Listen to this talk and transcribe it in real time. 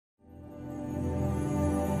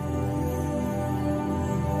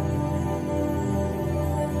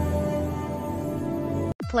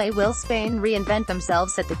playWill Spain reinvent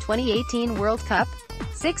themselves at the 2018 World Cup?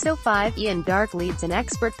 6:05 Ian Darke leads an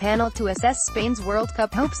expert panel to assess Spain's World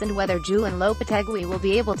Cup hopes and whether Julen Lopetegui will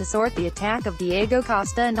be able to sort the attack of Diego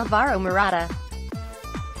Costa and Alvaro Morata.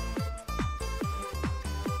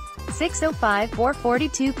 6:05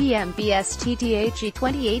 4:42 p.m. BSTThe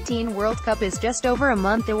 2018 World Cup is just over a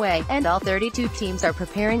month away, and all 32 teams are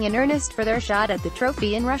preparing in earnest for their shot at the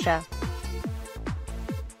trophy in Russia.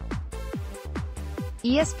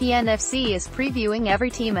 ESPN FC is previewing every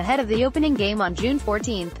team ahead of the opening game on June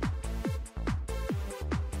 14.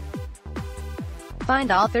 Find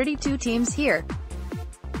all 32 teams here.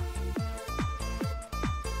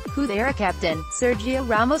 Who the areCaptain, Sergio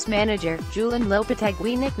Ramos manager, Julen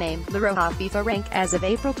Lopetegui nickname, La Roja FIFA rank as of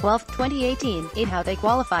April 12, 2018, 8 how they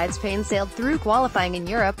qualified. Spain sailed through qualifying in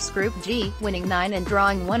Europe's Group G, winning 9 and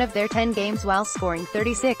drawing 1 of their 10 games while scoring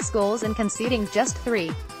 36 goals and conceding just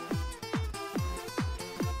 3.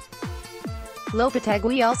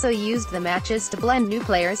 Lopetegui also used the matches to blend new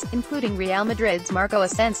players, including Real Madrid's Marco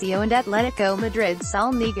Asensio and Atletico Madrid's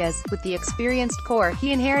Saul Niguez, with the experienced core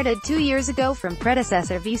he inherited 2 years ago from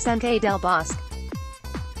predecessor Vicente Del Bosque.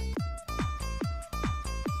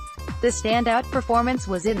 The standout performance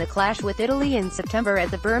was in the clash with Italy in September at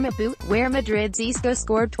the Bernabeu, where Madrid's Isco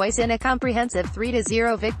scored twice in a comprehensive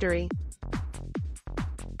 3-0 victory.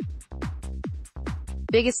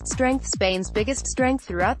 Biggest strength Spain's biggest strength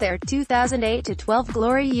throughout their 2008-12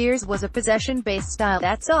 glory years was a possession-based style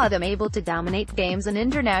that saw them able to dominate games and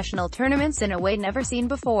international tournaments in a way never seen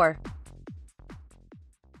before.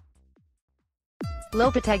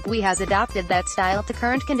 Lopetegui has adopted that style to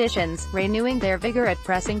current conditions, renewing their vigor at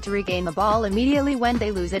pressing to regain the ball immediately when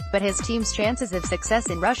they lose it, but his team's chances of success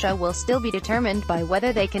in Russia will still be determined by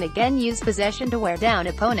whether they can again use possession to wear down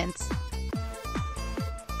opponents.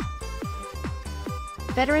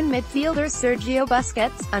 Veteran midfielders Sergio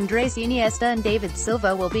Busquets, Andres Iniesta and David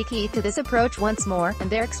Silva will be key to this approach once more, and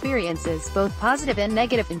their experiences, both positive and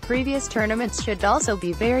negative in previous tournaments, should also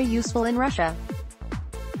be very useful in Russia.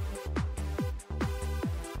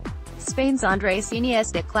 Spain's Andres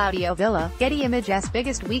Iniesta, Claudio Villa, Getty Images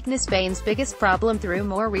biggest weakness Spain's biggest problem through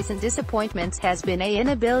more recent disappointments has been an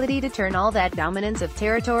inability to turn all that dominance of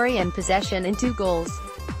territory and possession into goals.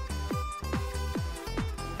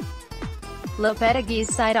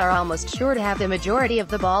 Lopetegui's side are almost sure to have the majority of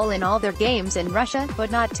the ball in all their games in Russia,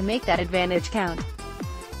 but not to make that advantage count.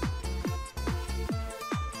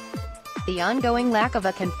 The ongoing lack of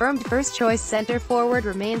a confirmed first-choice centre-forward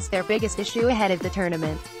remains their biggest issue ahead of the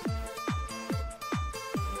tournament.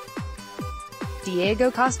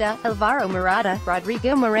 Diego Costa, Alvaro Morata,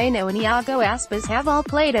 Rodrigo Moreno and Iago Aspas have all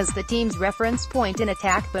played as the team's reference point in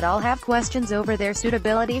attack, but all have questions over their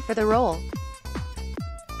suitability for the role.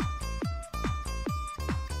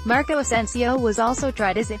 Marco Asensio was also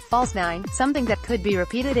tried as a false nine, something that could be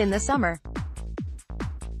repeated in the summer.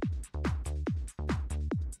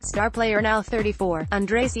 Star player now 34,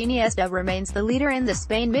 Andres Iniesta remains the leader in the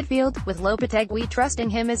Spain midfield, with Lopetegui trusting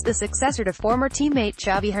him as the successor to former teammate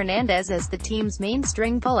Xavi Hernandez as the team's main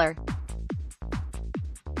string puller.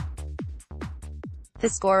 The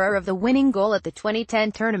scorer of the winning goal at the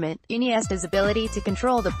 2010 tournament, Iniesta's ability to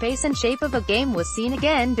control the pace and shape of a game was seen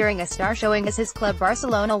again during a star showing as his club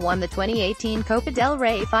Barcelona won the 2018 Copa del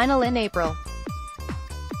Rey final in April.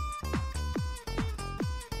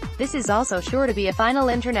 This is also sure to be a final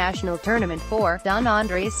international tournament for Don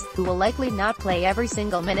Andres, who will likely not play every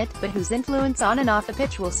single minute, but whose influence on and off the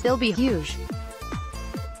pitch will still be huge.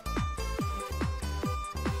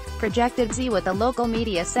 Projected see what the local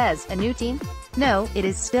media says. A new team? No, it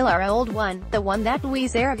is still our old one, the one that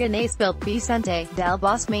Luis Aragonés built Vicente Del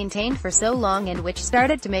Bosque maintained for so long and which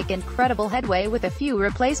started to make incredible headway with a few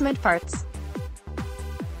replacement parts.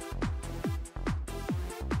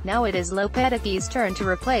 Now it is Lopetegui's turn to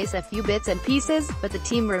replace a few bits and pieces, but the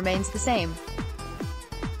team remains the same.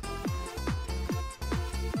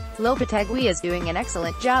 Lopetegui is doing an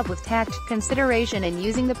excellent job with tact, consideration and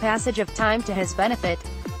using the passage of time to his benefit.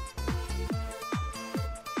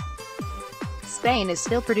 Spain is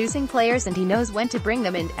still producing players and he knows when to bring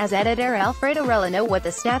them in, as editor Alfredo Relano what the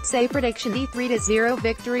stats say. Prediction: the 3-0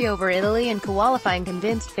 victory over Italy in qualifying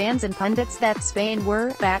convinced fans and pundits that Spain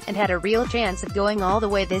were back and had a real chance of going all the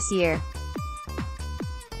way this year.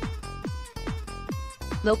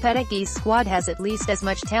 Lopetegui's squad has at least as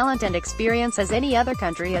much talent and experience as any other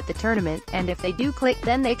country at the tournament, and if they do click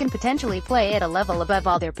then they can potentially play at a level above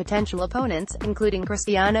all their potential opponents, including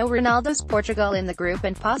Cristiano Ronaldo's Portugal in the group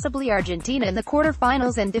and possibly Argentina in the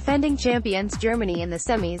quarter-finals and defending champions Germany in the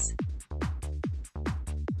semis.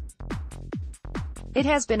 It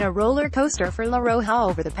has been a roller coaster for La Roja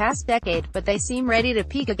over the past decade, but they seem ready to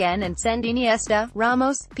peak again and send Iniesta,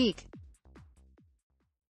 Ramos, peak.